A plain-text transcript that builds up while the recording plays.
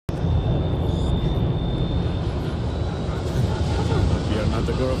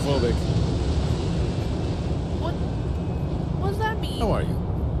agoraphobic. What does that mean? How are you?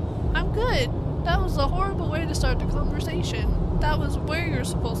 I'm good. That was a horrible way to start the conversation. That was where you're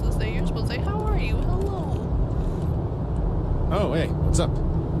supposed to say. You're supposed to say, how are you? Hello. Oh, hey, what's up?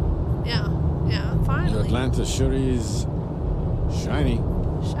 Yeah, finally. Your Atlanta Shuri is shiny.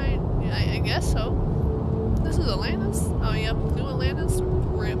 Yeah, I guess so. This is Atlantis? Oh, yep. New Atlantis?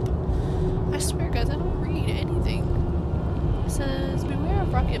 Rip. I swear, guys, I don't read anything. It says, beware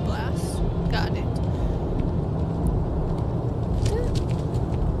of rocket blast. Got it.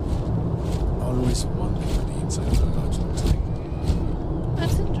 Always wondering what the inside of the lodge looks like.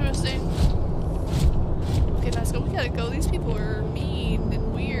 That's interesting. Okay, Vasco, we gotta go. These people are